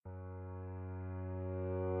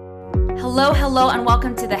Hello, hello, and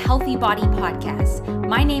welcome to the Healthy Body Podcast.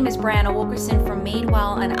 My name is Brianna Wilkerson from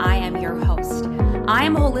Madewell, and I am your host. I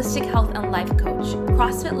am a holistic health and life coach,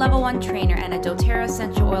 CrossFit Level 1 trainer, and a doTERRA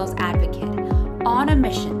Essential Oils advocate on a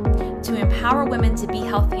mission to empower women to be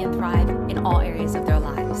healthy and thrive in all areas of their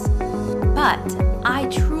lives. But I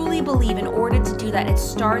truly believe in order to do that, it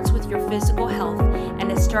starts with your physical health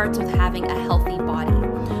and it starts with having a healthy body.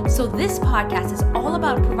 So this podcast is all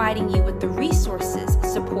about providing you with the resources,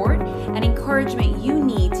 support, and encouragement you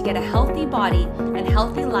need to get a healthy body and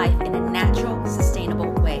healthy life in a natural,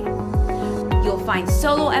 sustainable way. You'll find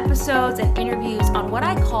solo episodes and interviews on what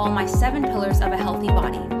I call my 7 pillars of a healthy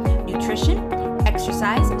body: nutrition,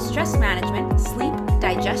 exercise, stress management, sleep,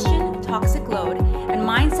 digestion, toxic load, and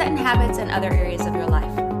mindset and habits and other areas of your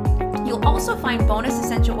life. You'll also find bonus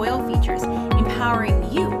essential oil features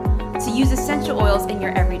empowering you to use essential oils in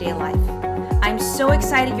your everyday life. I'm so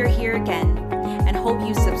excited you're here again and hope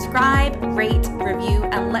you subscribe, rate, review,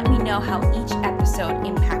 and let me know how each episode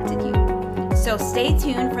impacted you. So stay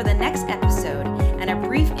tuned for the next episode and a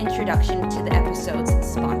brief introduction to the episode's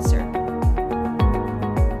sponsor.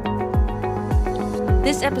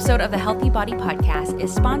 This episode of the Healthy Body Podcast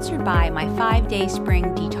is sponsored by my 5-day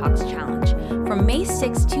Spring Detox Challenge. From May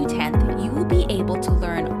 6th to 10th, you will be able to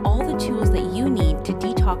learn all the tools that you need to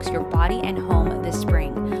detox your body and home this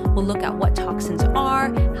spring. We'll look at what toxins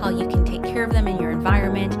are, how you can take care of them in your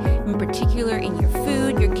environment, in particular in your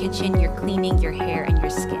food, your kitchen, your cleaning, your hair, and your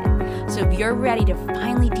skin. So if you're ready to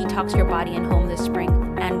finally detox your body and home this spring,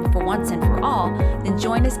 and for once and for all, then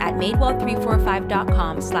join us at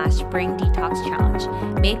madewell345.com/spring detox challenge.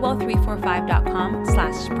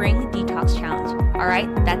 madewell345.com/spring detox challenge. All right,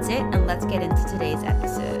 that's it, and let's get into today's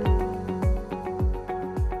episode.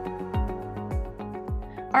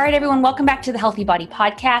 All right, everyone, welcome back to the Healthy Body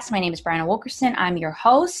Podcast. My name is Brianna Wilkerson. I'm your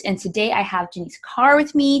host, and today I have Janice Carr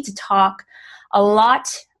with me to talk a lot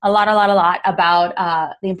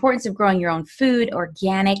about the importance of growing your own food,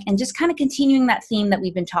 organic, and just kind of continuing that theme that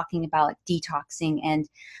we've been talking about, like detoxing. And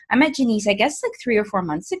I met Janice, I guess, like 3 or 4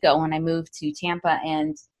 months ago when I moved to Tampa.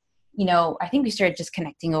 And, you know, I think we started just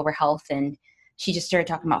connecting over health, and she just started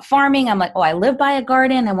talking about farming. I'm like, oh, I live by a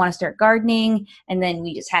garden. I want to start gardening. And then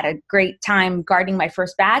we just had a great time gardening my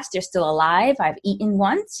first batch. They're still alive. I've eaten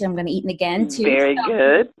once. So I'm going to eat again, too. Very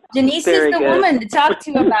good. Janice is the woman to talk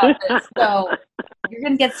to about this. So you're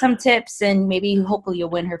going to get some tips, and maybe hopefully you'll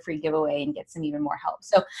win her free giveaway and get some even more help.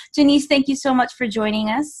 So Janice, thank you so much for joining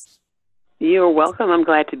us. You're welcome. I'm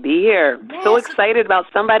glad to be here. Yes. So excited about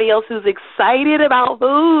somebody else who's excited about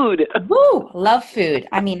food. Woo! Love food.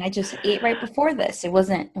 I mean, I just ate right before this. It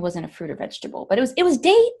wasn't a fruit or vegetable, but it was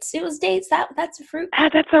dates. It was dates. That's a fruit.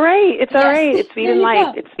 That's all right. It's all right. It's feeding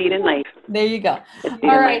life. It's feeding life. There you go. It's feeding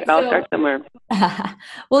life. I'll start somewhere.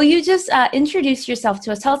 Well, you just introduce yourself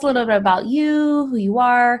to us. Tell us a little bit about you, who you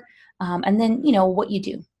are, and then, you know, what you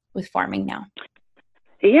do with farming now.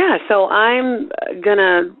 Yeah. So I'm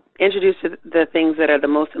gonna introduce the things that are the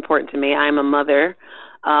most important to me. I'm a mother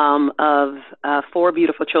of 4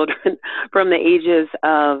 beautiful children from the ages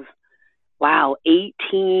of,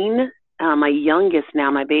 18. My youngest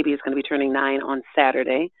now, my baby is going to be turning 9 on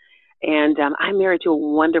Saturday. And I'm married to a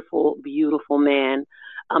wonderful, beautiful man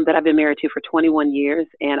that I've been married to for 21 years.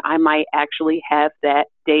 And I might actually have that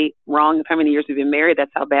date wrong of how many years we've been married.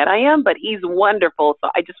 That's how bad I am. But he's wonderful.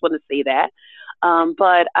 So I just want to say that.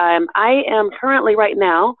 But I am currently right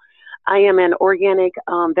now, I am an organic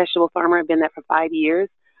vegetable farmer. I've been that for 5 years.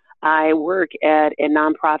 I work at a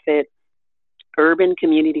nonprofit urban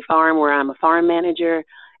community farm where I'm a farm manager.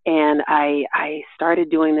 And I started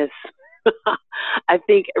doing this, I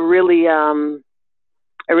think it really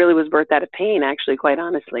was birthed out of pain, actually, quite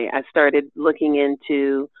honestly. I started looking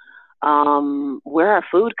into where our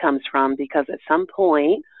food comes from, because at some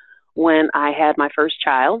point when I had my first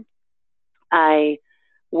child, I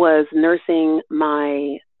was nursing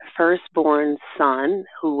my firstborn son,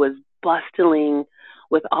 who was bustling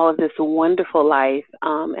with all of this wonderful life.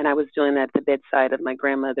 And I was doing that at the bedside of my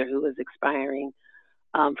grandmother, who was expiring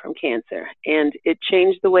from cancer. And it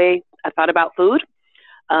changed the way I thought about food,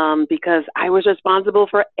 because I was responsible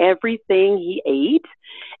for everything he ate.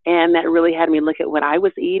 And that really had me look at what I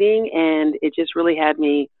was eating. And it just really had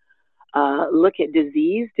me look at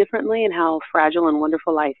disease differently and how fragile and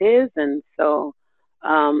wonderful life is. And so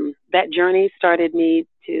that journey started me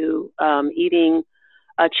to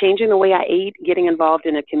changing the way I ate, getting involved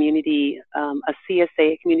in a community, a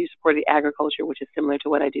CSA, community supported agriculture, which is similar to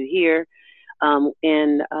what I do here, at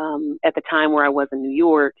the time where I was in New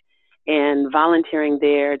York, and volunteering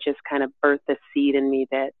there just kind of birthed the seed in me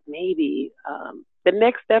that maybe the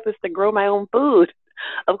next step is to grow my own food.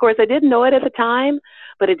 Of course, I didn't know it at the time,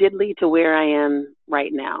 but it did lead to where I am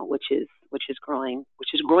right now, which is growing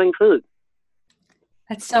food.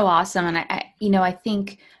 That's so awesome. And I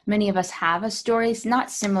think many of us have a story. It's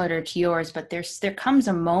not similar to yours, but there comes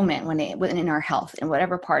a moment when in our health and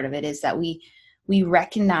whatever part of it is that we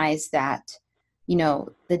recognize that,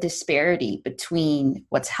 the disparity between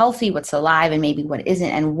what's healthy, what's alive, and maybe what isn't,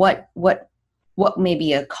 and what may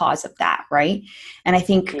be a cause of that. Right. And I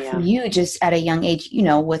think for you, just at a young age,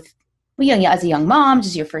 as a young mom,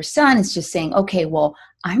 just your first son, it's just saying, okay, well,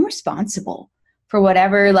 I'm responsible for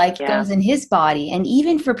whatever goes in his body. And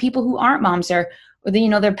even for people who aren't moms they're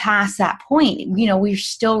past that point, we're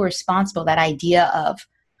still responsible. That idea of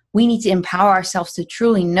we need to empower ourselves to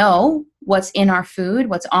truly know what's in our food,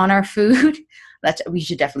 what's on our food. We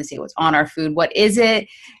should definitely say what's on our food. What is it?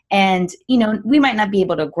 And, we might not be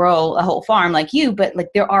able to grow a whole farm like you, but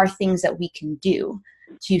there are things that we can do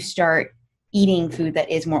to start eating food that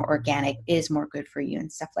is more organic, is more good for you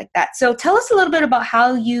and stuff like that. So tell us a little bit about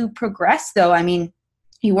how you progressed though. I mean,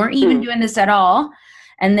 you weren't even doing this at all.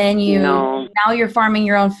 And then now you're farming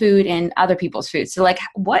your own food and other people's food. So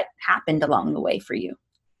what happened along the way for you?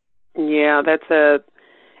 Yeah,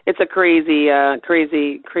 it's a crazy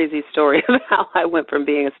story of how I went from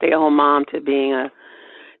being a stay-at-home mom to being a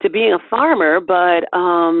farmer. But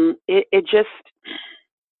it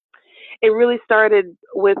really started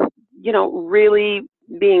with, really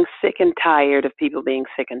being sick and tired of people being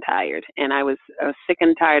sick and tired. And I was sick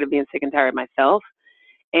and tired of being sick and tired myself.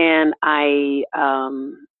 And I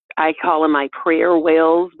call them my prayer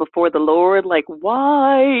wails before the Lord,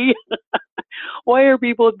 why? Why are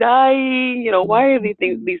people dying? Why are these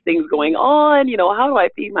things going on? How do I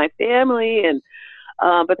feed my family? And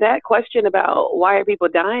but that question about why are people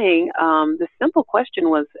dying, the simple question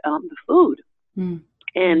was the food.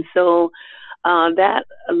 And so that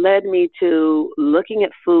led me to looking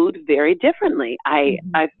at food very differently. I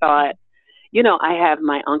thought, I have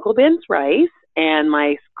my Uncle Ben's rice and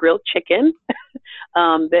my grilled chicken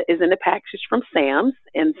that is in a package from Sam's.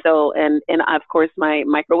 And so, and of course, my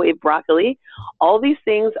microwave broccoli. All these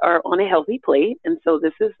things are on a healthy plate. And so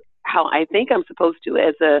this is how I think I'm supposed to,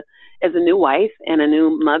 as a new wife and a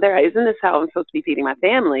new mother. Isn't this how I'm supposed to be feeding my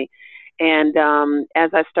family? And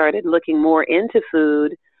as I started looking more into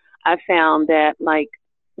food, I found that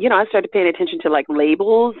I started paying attention to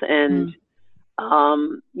labels and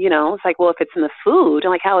it's well, if it's in the food,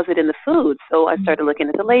 I'm how is it in the food? So I started looking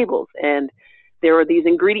at the labels, and there were these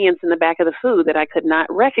ingredients in the back of the food that I could not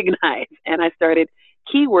recognize. And I started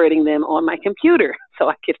keywording them on my computer so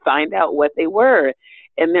I could find out what they were.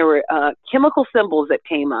 And there were chemical symbols that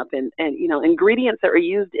came up and ingredients that were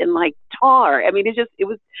used in tar. I mean, it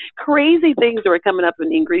was crazy things that were coming up in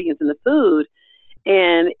the ingredients in the food.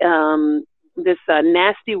 And this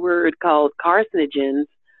nasty word called carcinogens.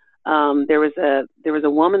 There was a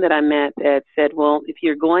woman that I met that said, well, if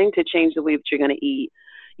you're going to change the way that you're going to eat,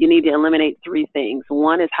 you need to eliminate three things.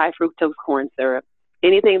 One is high fructose corn syrup.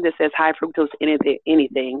 Anything that says high fructose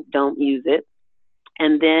anything, don't use it.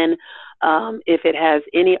 And then if it has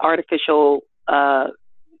any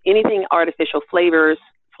anything artificial flavors,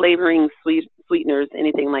 flavoring, sweeteners,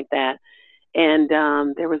 anything like that. And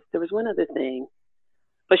there was one other thing.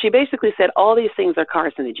 But she basically said all these things are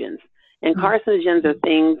carcinogens. And carcinogens are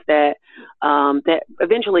things that that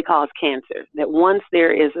eventually cause cancer. That once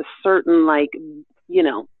there is a certain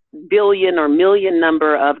billion or million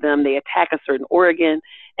number of them, they attack a certain organ,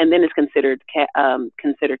 and then it's considered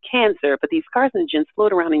cancer. But these carcinogens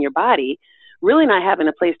float around in your body, really not having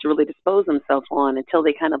a place to really dispose themselves on until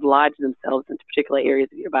they kind of lodge themselves into particular areas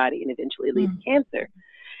of your body and eventually lead to cancer.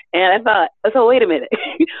 And I thought, so wait a minute,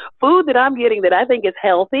 food that I'm getting that I think is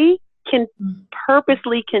healthy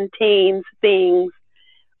purposely contains things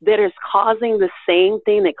that is causing the same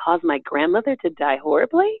thing that caused my grandmother to die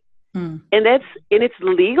horribly. And it's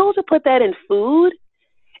legal to put that in food.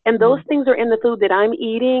 And those things are in the food that I'm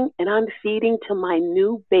eating and I'm feeding to my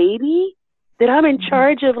new baby that I'm in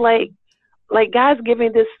charge of. God's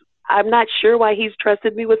giving this. I'm not sure why he's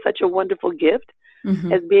trusted me with such a wonderful gift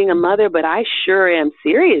as being a mother, but I sure am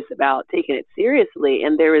serious about taking it seriously.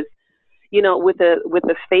 And there is, with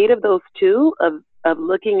the fate of those two, of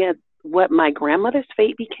looking at what my grandmother's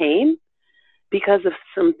fate became because of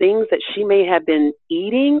some things that she may have been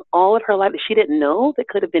eating all of her life that she didn't know that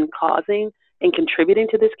could have been causing and contributing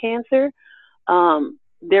to this cancer.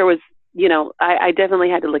 There was, I definitely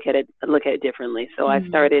had to look at it differently. So I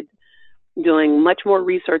started doing much more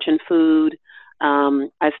research in food.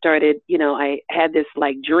 I started, I had this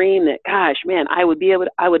dream that, gosh, man, I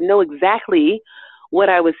would know exactly what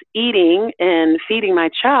I was eating and feeding my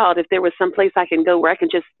child if there was some place I can go where I can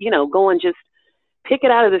just, go and just pick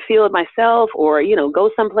it out of the field myself, or, go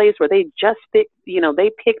someplace where they just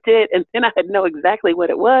they picked it, and then I had know exactly what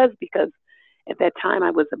it was, because at that time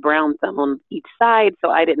I was a brown thumb on each side, so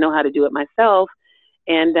I didn't know how to do it myself.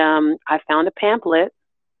 And I found a pamphlet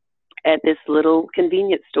at this little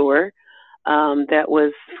convenience store that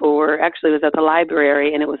was actually it was at the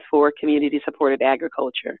library, and it was for community supported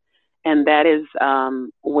agriculture. And that is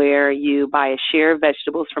where you buy a share of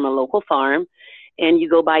vegetables from a local farm, and you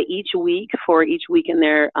go by each week in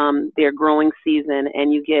their growing season,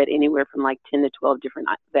 and you get anywhere from like 10 to 12 different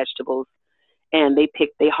vegetables, and they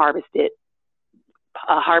harvest it.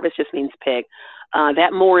 Harvest just means pick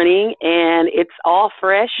that morning, and it's all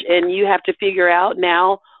fresh, and you have to figure out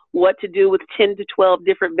now what to do with 10 to 12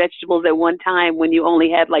 different vegetables at one time when you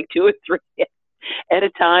only had like 2 or 3 at a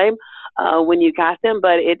time when you got them.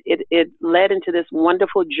 But it led into this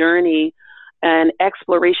wonderful journey and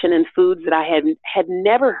exploration in foods that I had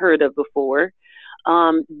never heard of before,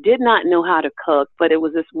 did not know how to cook, but it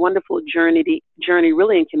was this wonderful journey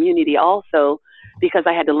really in community also, because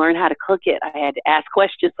I had to learn how to cook it. I had to ask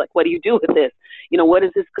questions like, what do you do with this? What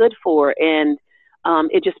is this good for? And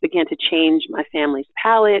it just began to change my family's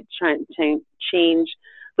palate, trying to change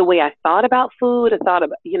the way I thought about food. I thought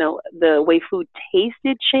about, the way food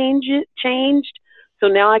tasted changed. So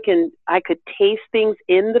now I could taste things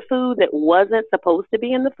in the food that wasn't supposed to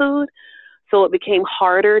be in the food. So it became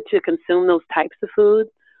harder to consume those types of foods,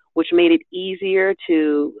 which made it easier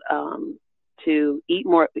to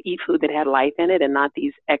eat food that had life in it, and not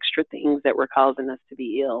these extra things that were causing us to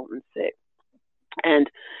be ill and sick. And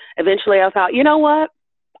eventually I thought, you know what?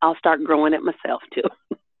 I'll start growing it myself too.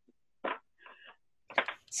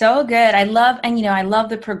 So good. I love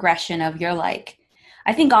the progression of your,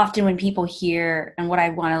 I think often when people hear, and what I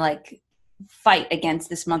want to fight against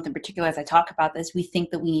this month in particular, as I talk about this, we think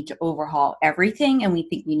that we need to overhaul everything, and we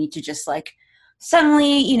think we need to just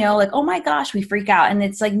suddenly, oh my gosh, we freak out. And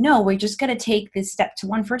it's no, we're just going to take this step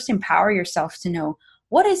to first empower yourself to know,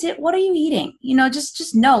 what is it? What are you eating?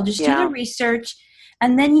 Just know, do the research.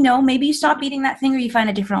 And then, maybe you stop eating that thing, or you find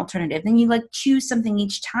a different alternative. Then you choose something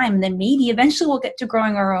each time. And then maybe eventually we'll get to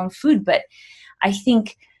growing our own food. But I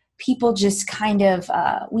think people just kind of,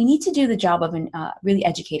 we need to do the job of really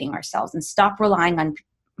educating ourselves and stop relying on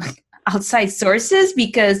outside sources,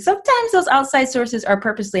 because sometimes those outside sources are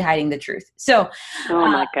purposely hiding the truth. So, oh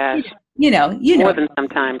my gosh, more than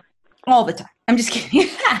sometimes. All the time. I'm just kidding.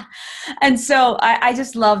 And so I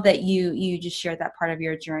just love that you just shared that part of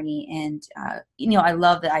your journey. And, I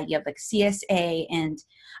love the idea of CSA. And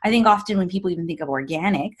I think often when people even think of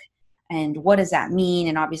organic and what does that mean?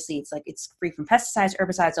 And obviously it's free from pesticides,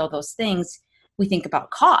 herbicides, all those things. We think about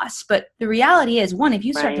cost, but the reality is, one, if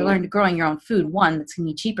you start to learn to growing your own food, one, that's going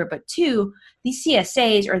to be cheaper, but two, these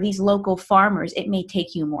CSAs or these local farmers, it may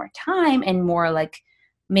take you more time and more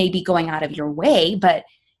maybe going out of your way, but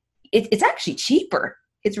it's actually cheaper.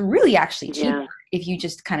 It's really actually cheaper if you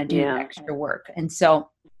just kind of do the extra work. And so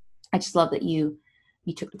I just love that you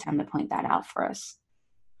took the time to point that out for us.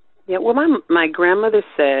 Yeah, well, my grandmother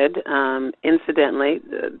said, incidentally,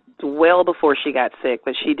 well before she got sick,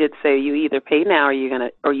 but she did say, you either pay now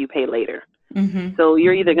or you pay later. Mm-hmm. So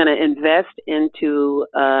you're either going to invest into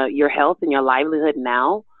your health and your livelihood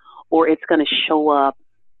now, or it's going to show up.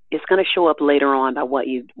 It's going to show up later on by what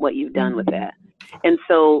you've done with that. And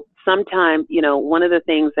so sometimes, one of the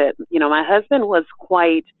things that, my husband was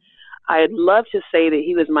I'd love to say that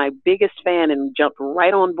he was my biggest fan and jumped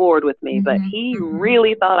right on board with me, but he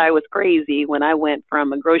really thought I was crazy when I went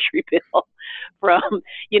from a grocery bill from,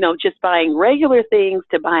 just buying regular things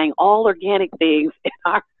to buying all organic things. And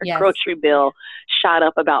our grocery bill shot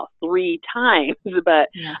up about 3 times. But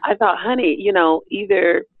I thought, honey,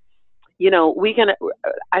 either,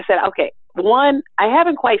 I said, okay, one, I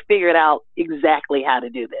haven't quite figured out exactly how to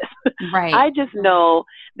do this. Right. I just know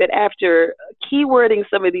that after keywording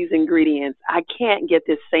some of these ingredients, I can't get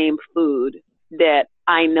this same food that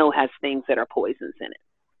I know has things that are poisons in it.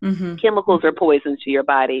 Mm-hmm. Chemicals are poisons to your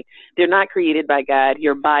body. They're not created by God.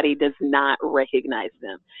 Your body does not recognize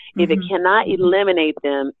them. If it cannot eliminate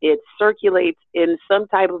them, it circulates in some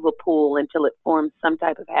type of a pool until it forms some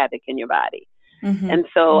type of havoc in your body. And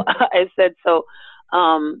so I said, so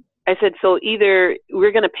either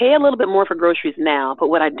we're going to pay a little bit more for groceries now, but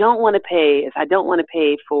what I don't want to pay is I don't want to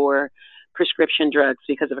pay for prescription drugs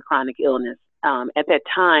because of a chronic illness. At that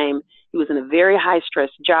time, he was in a very high stress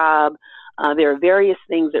job. There are various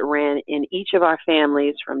things that ran in each of our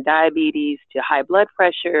families, from diabetes to high blood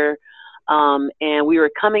pressure. And we were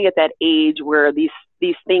coming at that age where these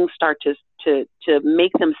things start to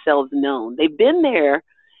make themselves known. They've been there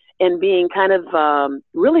and being kind of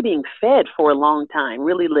really being fed for a long time,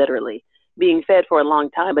 really literally being fed for a long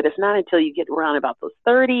time, but it's not until you get around about those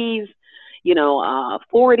 30s,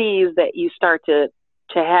 40s that you start to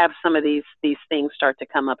have some of these things start to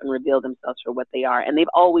come up and reveal themselves for what they are. And they've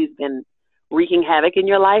always been wreaking havoc in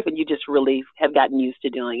your life, and you just really have gotten used to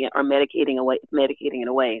doing it or medicating it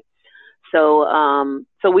away.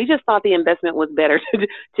 So we just thought the investment was better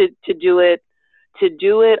to do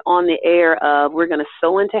it on the air of, we're going to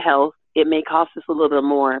sow into health. It may cost us a little bit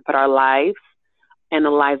more, but our lives and the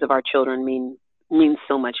lives of our children mean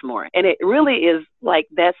so much more. And it really is like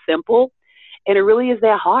that simple, and it really is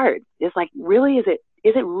that hard. It's like, really, is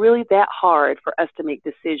it really that hard for us to make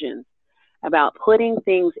decisions about putting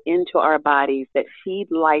things into our bodies that feed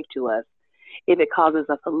life to us? If it causes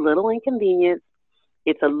us a little inconvenience,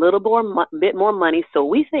 it's a little bit more money, so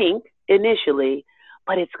we think initially,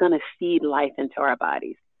 but it's going to feed life into our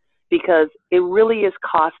bodies, because it really is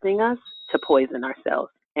costing us to poison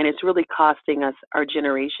ourselves, and it's really costing us, our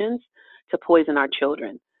generations, to poison our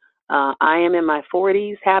children. I am in my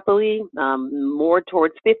 40s happily, more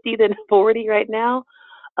towards 50 than 40 right now.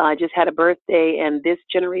 I just had a birthday, and this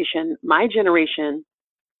generation, my generation,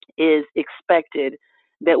 is expected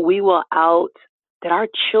that that our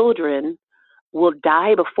children will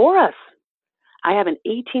die before us. I have an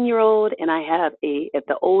 18-year-old, and I have at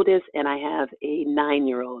the oldest, and I have a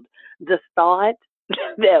 9-year-old. The thought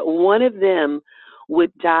that one of them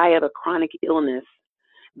would die of a chronic illness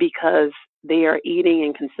because they are eating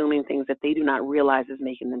and consuming things that they do not realize is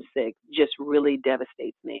making them sick just really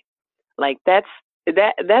devastates me. Like that's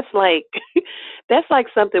like that's like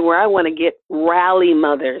something where I want to get rally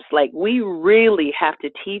mothers. Like, we really have to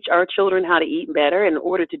teach our children how to eat better. In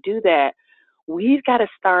order to do that, we've got to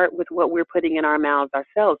start with what we're putting in our mouths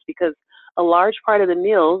ourselves, because a large part of the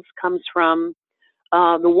meals comes from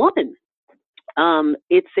the woman.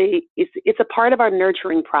 It's a part of our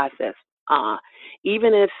nurturing process.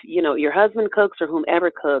 Even if, your husband cooks or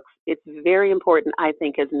whomever cooks, it's very important, I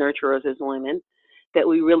think, as nurturers, as women, that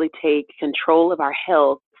we really take control of our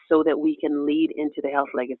health so that we can lead into the health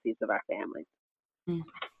legacies of our families.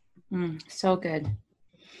 So good.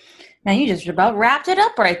 Now you just about wrapped it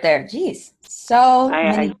up right there. Jeez.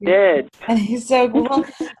 I did. So well,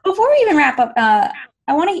 before we even wrap up,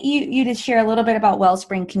 I want you to share a little bit about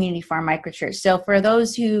Wellspring Community Farm Microchurch. So for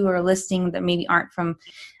those who are listening that maybe aren't from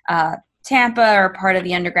Tampa or part of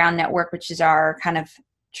the Underground Network, which is our kind of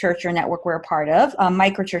church or network we're a part of,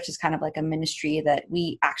 Microchurch is kind of like a ministry that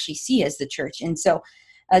we actually see as the church. And so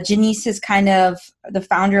Janice is kind of the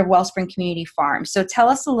founder of Wellspring Community Farm. So tell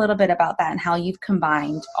us a little bit about that and how you've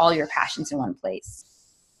combined all your passions in one place.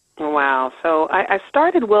 Wow. So I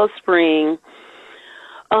started Wellspring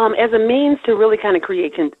as a means to really kind of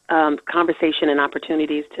create conversation and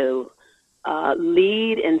opportunities to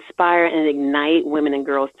lead, inspire, and ignite women and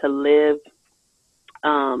girls to live,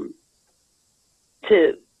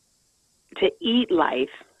 to eat life,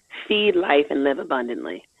 feed life, and live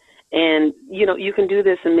abundantly. And, you can do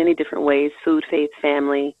this in many different ways: food, faith,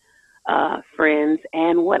 family, friends,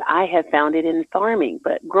 and what I have found it in farming.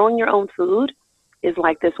 But growing your own food is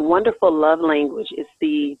like this wonderful love language. It's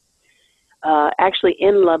the actually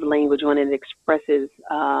in love language, when it expresses,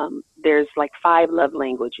 there's like 5 love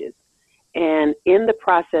languages. And in the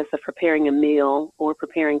process of preparing a meal or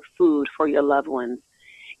preparing food for your loved ones,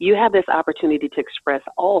 you have this opportunity to express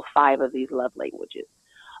all 5 of these love languages.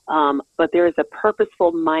 But there is a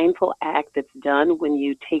purposeful, mindful act that's done when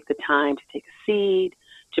you take the time to take a seed,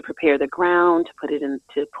 to prepare the ground, to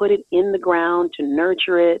put it in the ground, to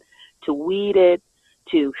nurture it, to weed it,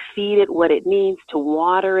 to feed it what it needs, to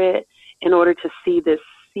water it, in order to see this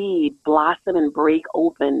seed blossom and break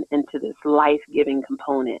open into this life-giving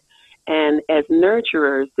component. And as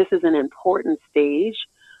nurturers, this is an important stage,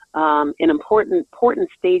 important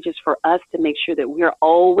stages for us to make sure that we're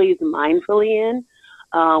always mindfully in,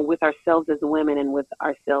 with ourselves as women and with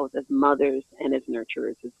ourselves as mothers and as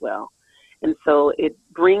nurturers as well. And so it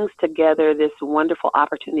brings together this wonderful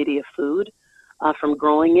opportunity of food, from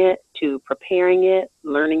growing it to preparing it,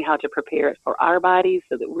 learning how to prepare it for our bodies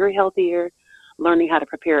so that we're healthier, learning how to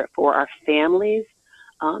prepare it for our families,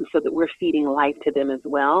 so that we're feeding life to them as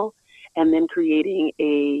well, and then creating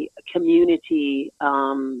a community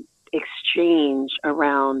exchange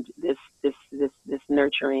around this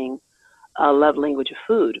nurturing love language of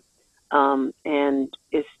food. And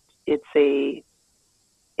it's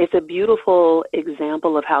a beautiful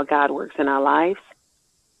example of how God works in our lives,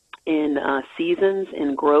 in seasons,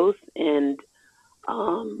 in growth, and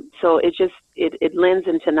so it lends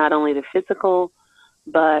into not only the physical,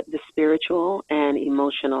 but the spiritual and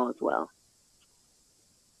emotional as well.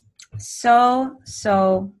 So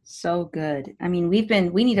good. I mean,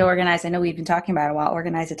 we need to organize. I know we've been talking about it a while,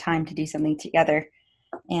 organize a time to do something together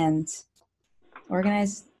and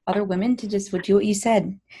organize other women to just do what you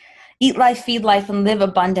said. Eat life, feed life, and live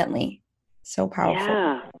abundantly. So powerful.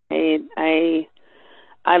 Yeah.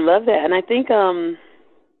 I love that. And I think, I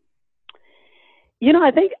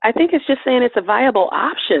think it's just saying it's a viable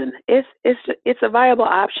option. It's a viable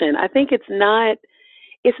option. I think it's not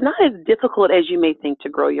as difficult as you may think to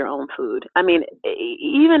grow your own food. I mean,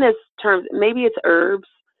 even as terms, maybe it's herbs,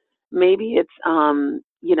 maybe it's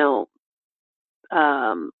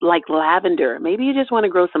like lavender. Maybe you just want to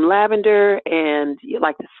grow some lavender and you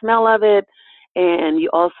like the smell of it, and you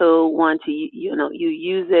also want to you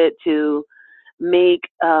use it to make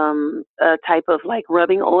a type of like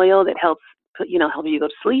rubbing oil that helps help you go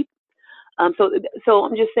to sleep. So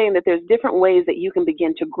I'm just saying that there's different ways that you can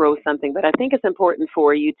begin to grow something, but I think it's important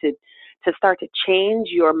for you to start to change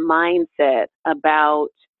your mindset about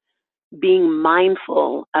being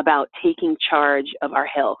mindful about taking charge of our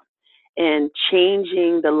health and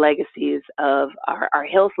changing the legacies of our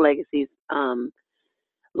health legacies,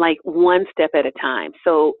 like one step at a time.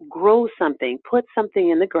 So grow something, put something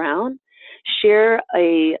in the ground, share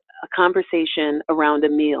a conversation around a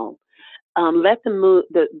meal. Let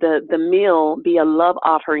the meal be a love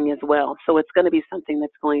offering as well. So it's going to be something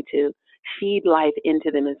that's going to feed life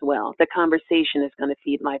into them as well. The conversation is going to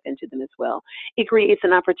feed life into them as well. It creates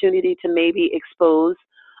an opportunity to maybe expose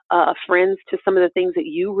friends to some of the things that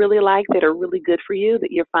you really like that are really good for you,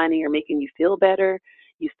 that you're finding are making you feel better,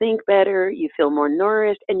 you think better, you feel more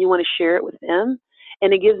nourished, and you want to share it with them.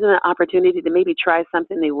 And it gives them an opportunity to maybe try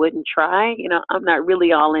something they wouldn't try. I'm not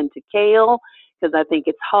really all into kale because I think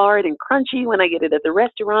it's hard and crunchy when I get it at the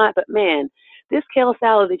restaurant. But man, this kale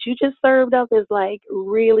salad that you just served up is like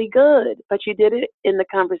really good. But you did it in the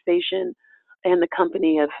conversation and the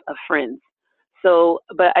company of friends. So,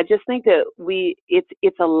 but I just think that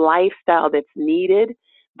it's a lifestyle that's needed,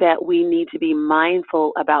 that we need to be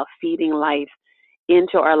mindful about feeding life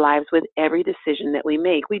into our lives with every decision that we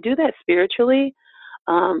make. We do that spiritually,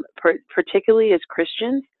 particularly as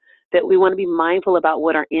Christians, that we want to be mindful about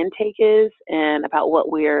what our intake is and about what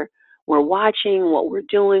we're watching, what we're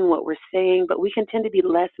doing, what we're saying, but we can tend to be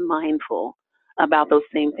less mindful about those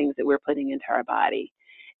same things that we're putting into our body.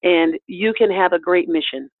 And you can have a great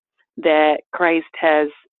mission that Christ has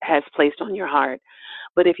placed on your heart.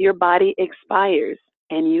 But if your body expires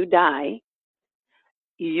and you die,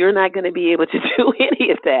 you're not going to be able to do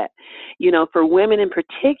any of that. For women in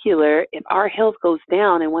particular, if our health goes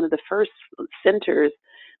down, and one of the first centers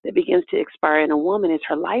that begins to expire in a woman is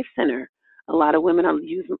her life center. A lot of women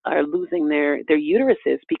are losing their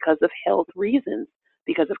uteruses because of health reasons,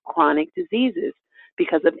 because of chronic diseases,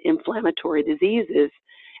 because of inflammatory diseases.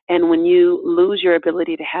 And when you lose your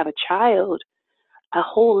ability to have a child, a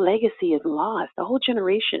whole legacy is lost. A whole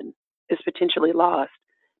generation is potentially lost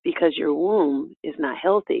because your womb is not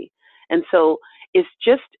healthy. And so it's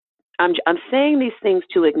just, I'm saying these things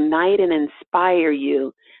to ignite and inspire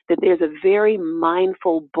you that there's a very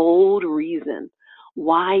mindful, bold reason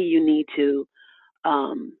why you need to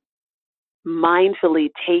mindfully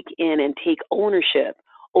take in and take ownership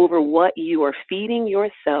over what you are feeding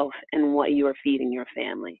yourself and what you are feeding your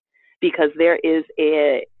family. Because there is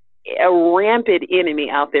a rampant enemy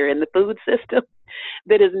out there in the food system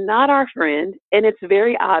that is not our friend, and it's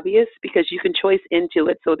very obvious because you can choice into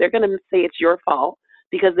it. So they're going to say it's your fault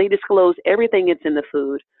because they disclose everything that's in the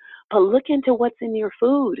food. But look into what's in your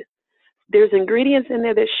food. There's ingredients in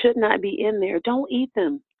there that should not be in there. Don't eat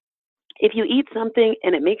them. If you eat something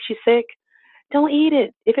and it makes you sick, don't eat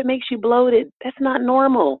it. If it makes you bloated, that's not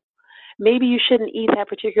normal. Maybe you shouldn't eat that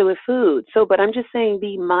particular food. So, but I'm just saying,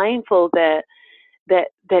 be mindful that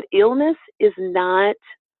illness is not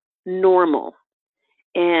normal.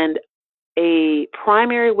 And a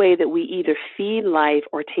primary way that we either feed life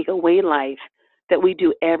or take away life that we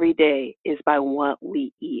do every day is by what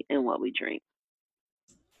we eat and what we drink.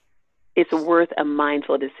 It's worth a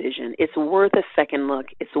mindful decision. It's worth a second look.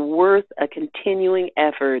 It's worth a continuing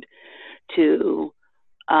effort to,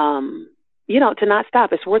 to not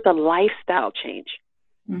stop. It's worth a lifestyle change.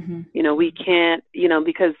 Mm-hmm. We can't,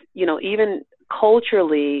 because, even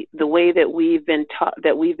culturally, the way that we've been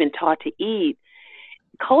taught to eat,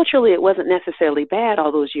 culturally, it wasn't necessarily bad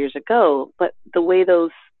all those years ago, but the way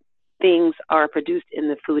those things are produced in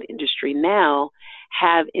the food industry now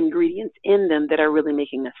have ingredients in them that are really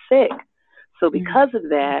making us sick. So because of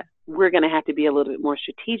that, we're going to have to be a little bit more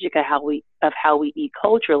strategic of how we eat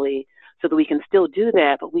culturally, so that we can still do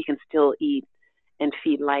that, but we can still eat and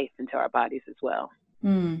feed life into our bodies as well.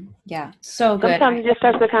 Yeah, so good. Sometimes it just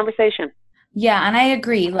starts the conversation. Yeah. And I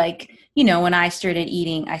agree. Like, when I started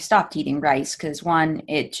eating, I stopped eating rice because one,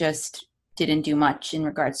 it just didn't do much in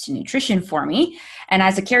regards to nutrition for me. And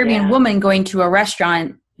as a Caribbean Yeah. woman going to a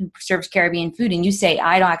restaurant who serves Caribbean food and you say,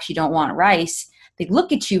 actually don't want rice, they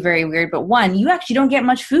look at you very weird. But one, you actually don't get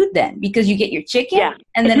much food then because you get your chicken Yeah.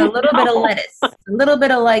 and then a little bit of No. lettuce, a little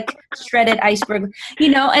bit of like shredded iceberg,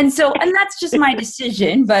 and that's just my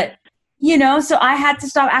decision. But so I had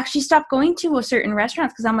to stop going to certain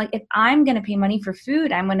restaurants because I'm like, if I'm going to pay money for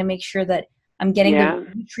food, I'm going to make sure that I'm getting Yeah.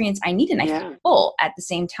 the nutrients I need and I Yeah. feel full at the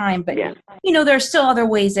same time. But, Yeah. there are still other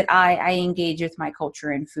ways that I engage with my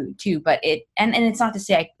culture and food too. But and it's not to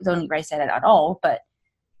say I don't eat rice at all, but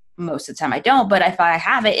most of the time I don't. But if I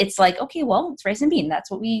have it, it's like, okay, well, it's rice and bean.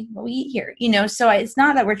 That's what we eat here, So it's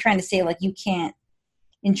not that we're trying to say like you can't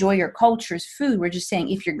enjoy your culture's food. We're just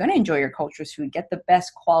saying if you're going to enjoy your culture's food, get the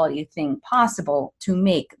best quality thing possible to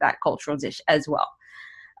make that cultural dish as well.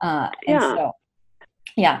 And so,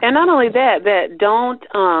 yeah. And not only that don't,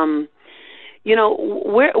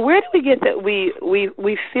 where do we get that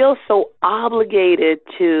we feel so obligated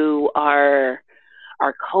to our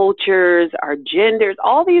cultures, our genders,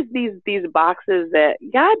 all these boxes that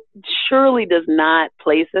God surely does not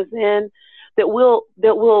place us in, that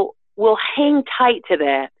we'll hang tight to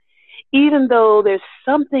that, even though there's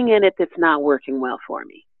something in it that's not working well for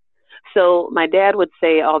me. So my dad would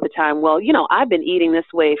say all the time, well, I've been eating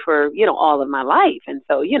this way for, all of my life. And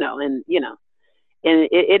so, and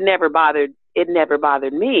it never bothered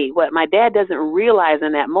me. What my dad doesn't realize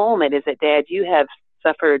in that moment is that, Dad, you have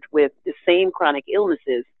suffered with the same chronic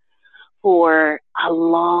illnesses for a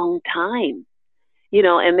long time.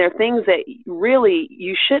 And there are things that really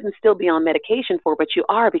you shouldn't still be on medication for, but you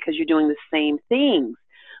are because you're doing the same things.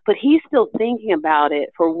 But he's still thinking about it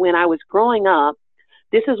for when I was growing up.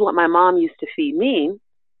 This is what my mom used to feed me,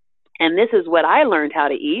 and this is what I learned how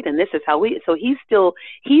to eat, and this is how so he still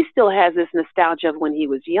has this nostalgia of when he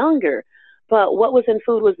was younger. But what was in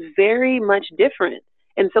food was very much different.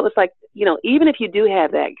 And so it's like, even if you do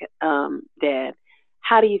have that, Dad,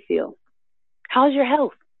 how do you feel? How's your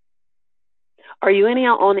health? Are you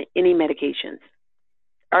on any medications?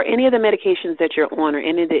 Are any of the medications that you're on or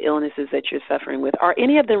any of the illnesses that you're suffering with, are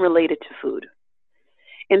any of them related to food?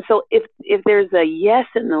 And so if there's a yes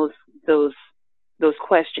in those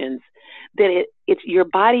questions, then it's your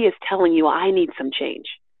body is telling you, I need some change.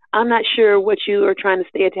 I'm not sure what you are trying to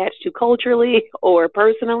stay attached to culturally or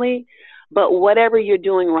personally, but whatever you're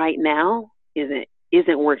doing right now isn't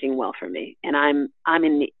working well for me. And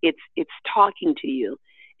it's talking to you,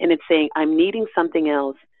 and it's saying, I'm needing something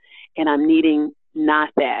else, and I'm needing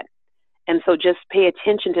not that. And so just pay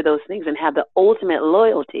attention to those things and have the ultimate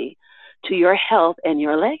loyalty to your health and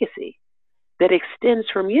your legacy that extends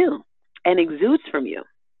from you and exudes from you.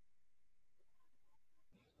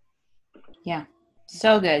 Yeah.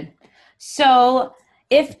 So good. So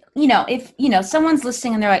if someone's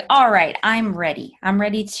listening and they're like, all right, I'm ready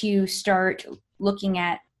to start looking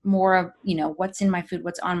at more of, what's in my food,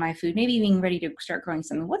 what's on my food, maybe even ready to start growing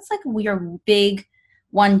something. What's like your big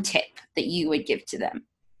one tip that you would give to them?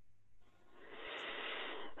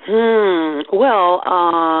 Well,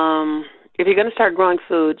 if you're going to start growing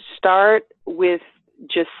food, start with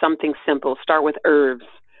just something simple. Start with herbs.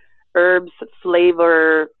 Herbs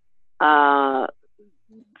flavor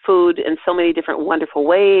food in so many different wonderful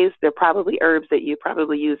ways. They're probably herbs that you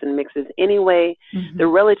probably use in mixes anyway. Mm-hmm. They're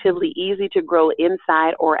relatively easy to grow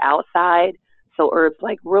inside or outside. So herbs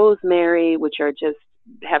like rosemary, which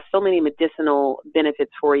have so many medicinal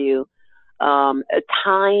benefits for you.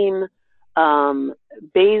 Thyme,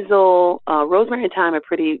 basil, rosemary and thyme are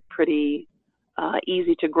pretty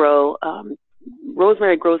easy to grow.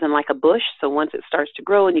 Rosemary grows in like a bush, so once it starts to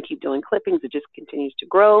grow and you keep doing clippings, it just continues to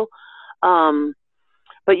grow.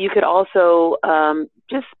 But you could also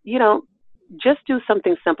just do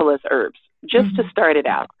something simple as herbs, just mm-hmm. to start it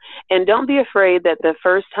out. And don't be afraid that the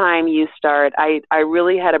first time you start, I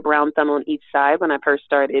really had a brown thumb on each side when I first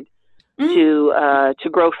started to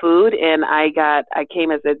grow food, and I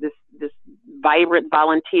came as this vibrant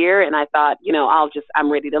volunteer, and I thought,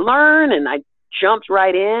 I'm ready to learn, and I jumped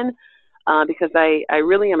right in because I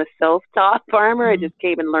really am a self-taught farmer. Mm-hmm. I just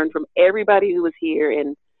came and learned from everybody who was here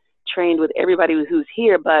and trained with everybody who's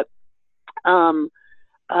here. But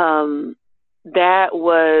that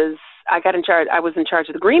was, I was in charge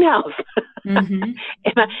of the greenhouse. Mm-hmm.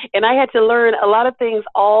 and I had to learn a lot of things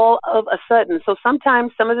all of a sudden. So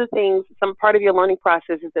sometimes some part of your learning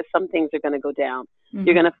process is that some things are going to go down. Mm-hmm.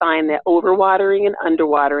 You're going to find that overwatering and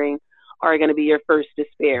underwatering are going to be your first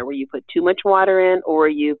despair, where you put too much water in or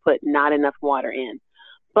you put not enough water in.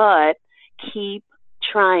 But keep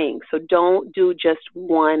trying. So don't do just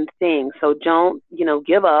one thing. So don't,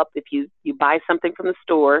 give up. If you buy something from the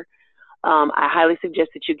store, I highly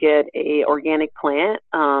suggest that you get a organic plant.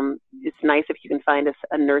 It's nice if you can find a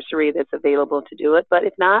nursery that's available to do it. But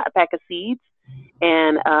if not, a pack of seeds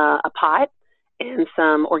and a pot and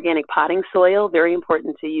some organic potting soil. Very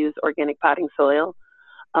important to use organic potting soil.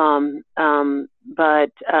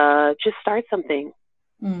 But just start something.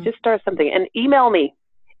 Just start something and email me.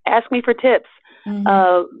 Ask me for tips.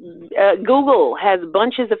 Google has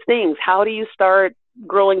bunches of things. How do you start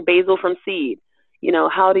growing basil from seed?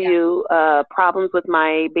 How do you, problems with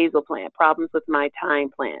my basil plant, problems with my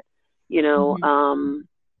thyme plant?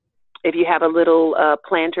 If you have a little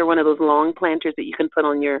planter, one of those long planters that you can put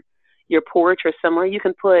on your porch or somewhere, you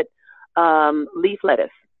can put leaf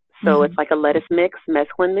lettuce. So it's like a lettuce mix,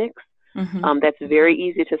 mesclun mix. That's very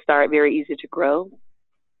easy to start, very easy to grow.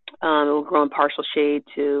 It will grow in partial shade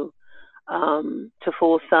to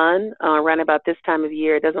full sun. Around about this time of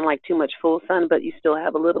year, it doesn't like too much full sun, but you still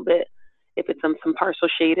have a little bit. If it's some partial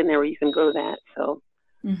shade in there where you can grow that. So,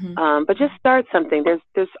 but just start something.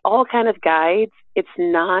 There's all kind of guides. It's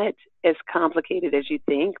not as complicated as you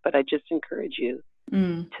think, but I just encourage you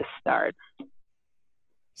to start.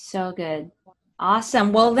 So good.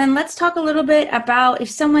 Awesome. Well, then let's talk a little bit about if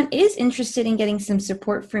someone is interested in getting some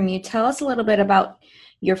support from you, tell us a little bit about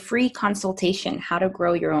your free consultation, how to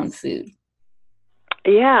grow your own food.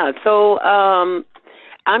 Yeah. So,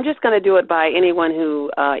 I'm just going to do it by anyone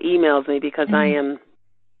who emails me because I am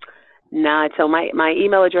not. So my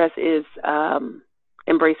email address is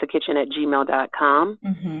embracethekitchen@gmail.com.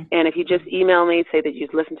 And if you just email me, say that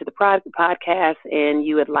you've listened to the podcast and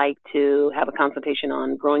you would like to have a consultation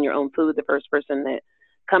on growing your own food, the first person that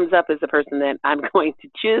comes up is the person that I'm going to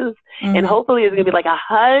choose. And hopefully it's going to be like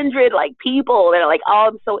 100 people that are like, oh,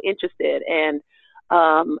 I'm so interested. And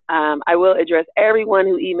I will address everyone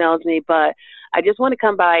who emails me, but I just want to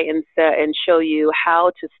come by and show you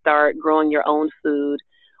how to start growing your own food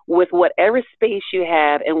with whatever space you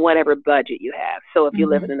have and whatever budget you have. So if you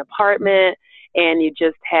live in an apartment and you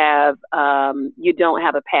just have, you don't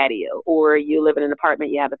have a patio, or you live in an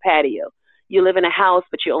apartment, you have a patio. You live in a house,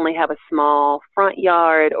 but you only have a small front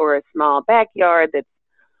yard or a small backyard that's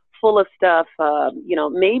full of stuff.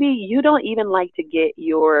 Maybe you don't even like to get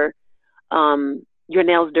your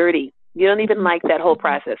nails dirty. You don't even like that whole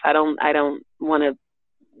process. I don't want to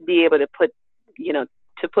be able to put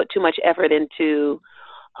too much effort into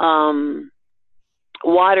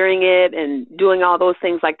watering it and doing all those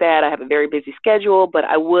things like that. I have a very busy schedule, but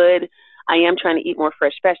I am trying to eat more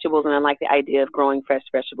fresh vegetables, and I like the idea of growing fresh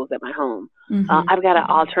vegetables at my home. I've got an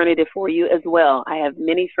alternative for you as well. I have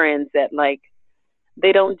many friends that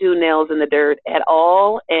they don't do nails in the dirt at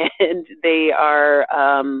all, and they are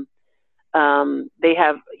they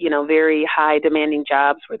have, very high demanding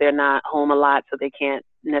jobs where they're not home a lot, so they can't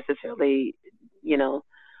necessarily,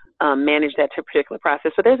 manage that particular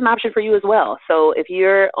process. So there's an option for you as well. So if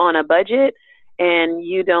you're on a budget and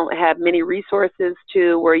you don't have many resources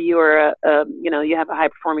to where you are, you have a high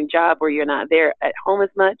performing job where you're not there at home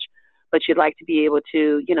as much, but you'd like to be able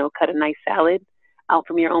to, cut a nice salad out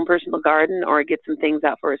from your own personal garden or get some things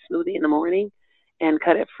out for a smoothie in the morning and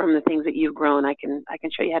cut it from the things that you've grown, I can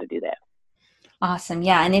show you how to do that. Awesome.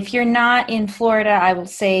 Yeah. And if you're not in Florida, I will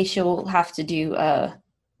say she'll have to do a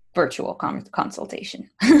virtual consultation.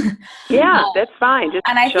 Yeah, that's fine. Just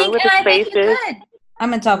show what the space is. I'm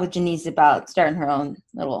going to talk with Janice about starting her own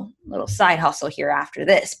little side hustle here after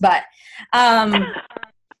this. But I've been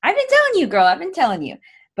telling you, girl. I've been telling you.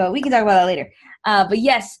 But we can talk about that later. But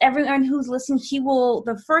yes, everyone who's listening,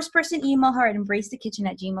 the first person email her at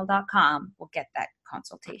embracethekitchen@gmail.com will get that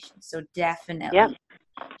consultation. So definitely. Yep.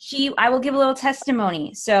 I will give a little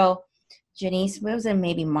testimony. So Janice, what was it,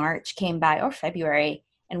 maybe March, came by, or February,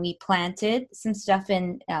 and we planted some stuff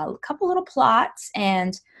in a couple little plots,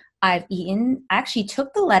 and I actually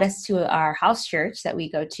took the lettuce to our house church that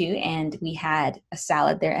we go to, and we had a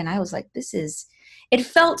salad there, and I was like, it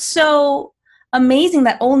felt so amazing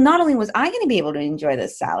that, not only was I going to be able to enjoy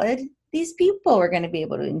this salad, these people were going to be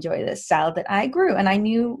able to enjoy this salad that I grew, and I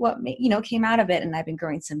knew what, came out of it, and I've been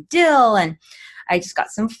growing some dill, and I just got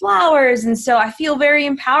some flowers, and so I feel very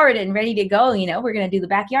empowered and ready to go. We're going to do the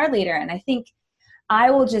backyard later, and I think I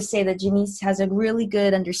will just say that Janice has a really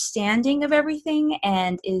good understanding of everything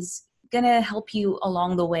and is going to help you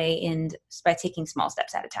along the way by taking small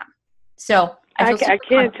steps at a time. So I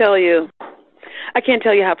can't tell you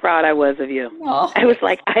how proud I was of you. Oh. I was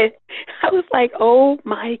like, oh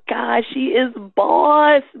my gosh, she is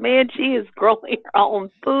boss, man. She is growing her own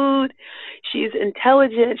food. She's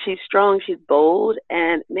intelligent. She's strong. She's bold.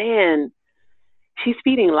 And man, she's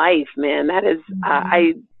feeding life, man. That is,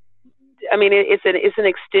 I mean, it's an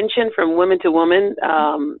extension from woman to woman,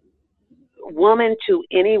 woman to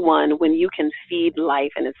anyone, when you can feed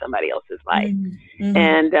life into somebody else's life.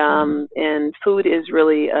 And food is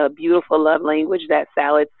really a beautiful love language. That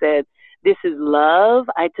salad said, "This is love.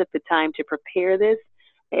 I took the time to prepare this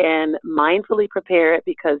and mindfully prepare it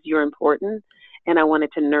because you're important, and I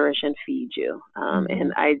wanted to nourish and feed you."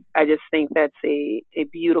 And I just think that's a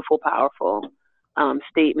beautiful, powerful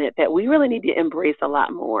statement that we really need to embrace a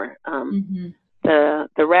lot more.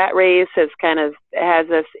 The rat race has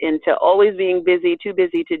us into always being busy, too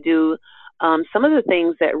busy to do some of the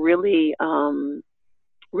things that really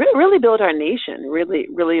really build our nation. Really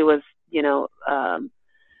was,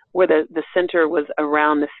 where the center was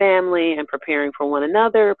around the family and preparing for one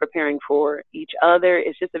another, preparing for each other.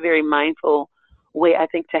 It's just a very mindful way, I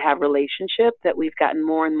think, to have relationship that we've gotten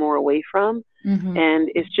more and more away from.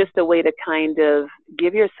 And it's just a way to kind of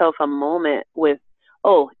give yourself a moment with,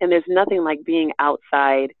 and there's nothing like being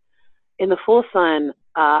outside in the full sun.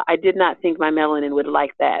 I did not think my melanin would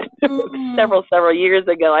like that. Several years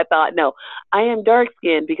ago, I thought, no, I am dark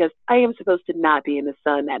skinned because I am supposed to not be in the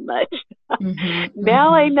sun that much.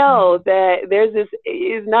 Now I know that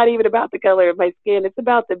it's not even about the color of my skin. It's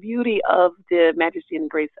about the beauty of the majesty and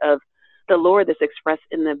grace of the Lord that's expressed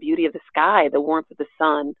in the beauty of the sky, the warmth of the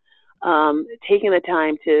sun, taking the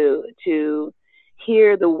time to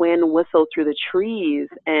hear the wind whistle through the trees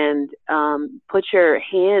and put your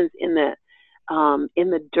hands in the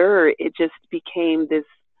dirt. It just became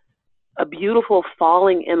a beautiful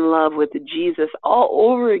falling in love with Jesus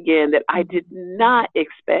all over again that I did not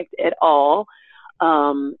expect at all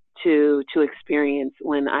to experience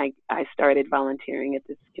when I started volunteering at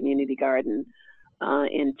this community garden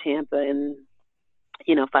in Tampa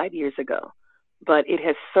 5 years ago. But it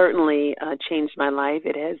has certainly changed my life.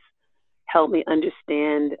 It has helped me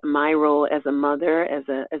understand my role as a mother, as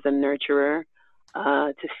a nurturer,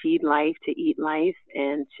 to feed life, to eat life,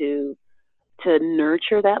 and to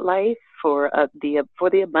nurture that life for the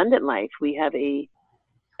abundant life. We have a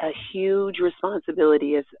huge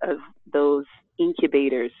responsibility as those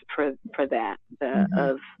incubators for that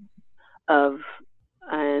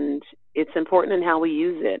and it's important in how we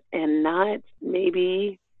use it, and not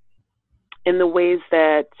maybe in the ways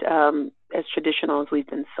that as traditional as we've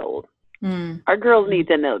been sold. Our girls need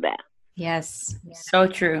to know that. Yes, so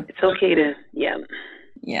true. It's okay to,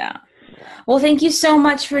 Yeah. Well, thank you so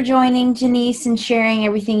much for joining, Janice, and sharing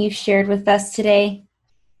everything you've shared with us today.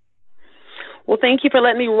 Well, thank you for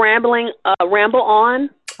letting me ramble on.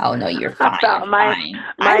 Oh, no, you're fine. About my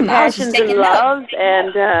passions and loves,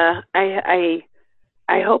 and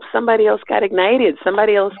I hope somebody else got ignited.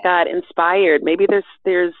 Somebody else got inspired. Maybe there's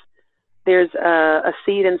a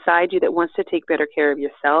seed inside you that wants to take better care of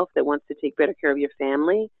yourself, that wants to take better care of your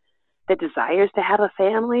family, that desires to have a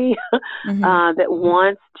family, that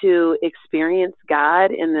wants to experience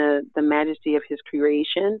God in the majesty of his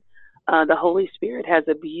creation. The Holy Spirit has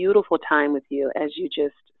a beautiful time with you as you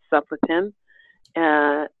just sup with him,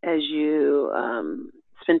 as you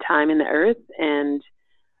spend time in the earth and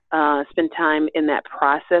spend time in that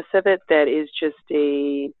process of it that is just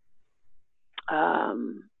a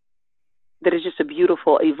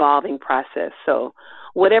beautiful evolving process. So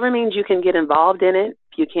whatever means you can get involved in it.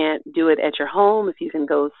 If you can't do it at your home, if you can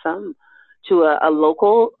go to a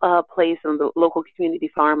local place, on the local community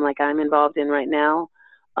farm like I'm involved in right now,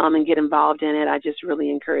 and get involved in it, I just really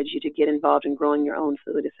encourage you to get involved in growing your own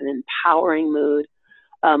food. It's an empowering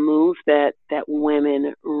move that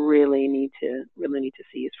women really need to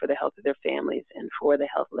see. Is for the health of their families and for the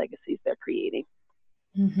health legacies they're creating.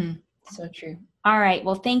 So true. All right.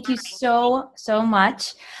 Well, thank you so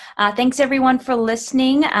much. Thanks everyone for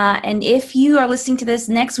listening. And if you are listening to this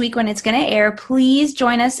next week when it's going to air, please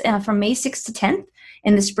join us from May 6th to 10th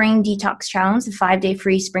in the Spring Detox Challenge, the 5-day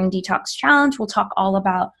free Spring Detox Challenge. We'll talk all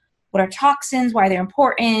about what are toxins, why they're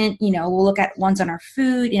important. We'll look at ones on our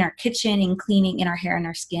food, in our kitchen, in cleaning, in our hair and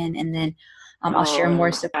our skin. And then I'll share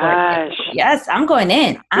more support. Gosh. Yes, I'm going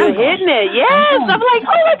in. You're hitting it. Yes. I'm like,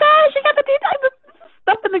 oh my gosh, you got the detox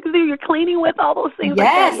stuff that you're cleaning with, all those things.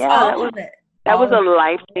 Yes, like that. That was a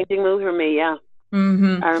life-changing move for me. Yeah. I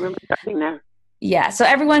remember starting there. Yeah. So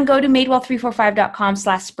everyone go to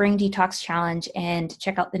madewell345.com/spring detox challenge and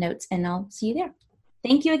check out the notes, and I'll see you there.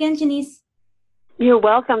 Thank you again, Janice. You're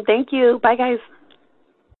welcome. Thank you. Bye, guys.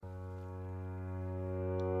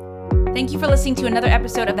 Thank you for listening to another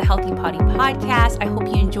episode of the Healthy Potty Podcast. I hope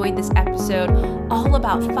you enjoyed this episode, all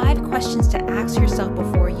about 5 questions to ask yourself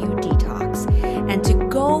before you detox. And to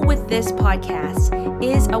go with this podcast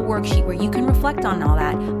is a worksheet where you can reflect on all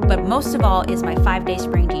that, but most of all is my 5-day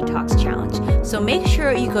Spring Detox Challenge. So make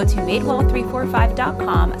sure you go to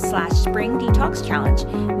madewell345.com/spring detox challenge,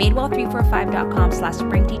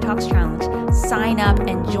 madewell345.com/spring detox challenge. Sign up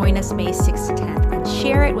and join us May 6th to 10th and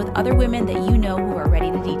share it with other women that you know who are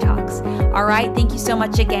ready to detox. All right, thank you so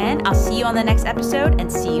much again. I'll see you on the next episode and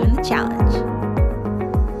see you in the challenge.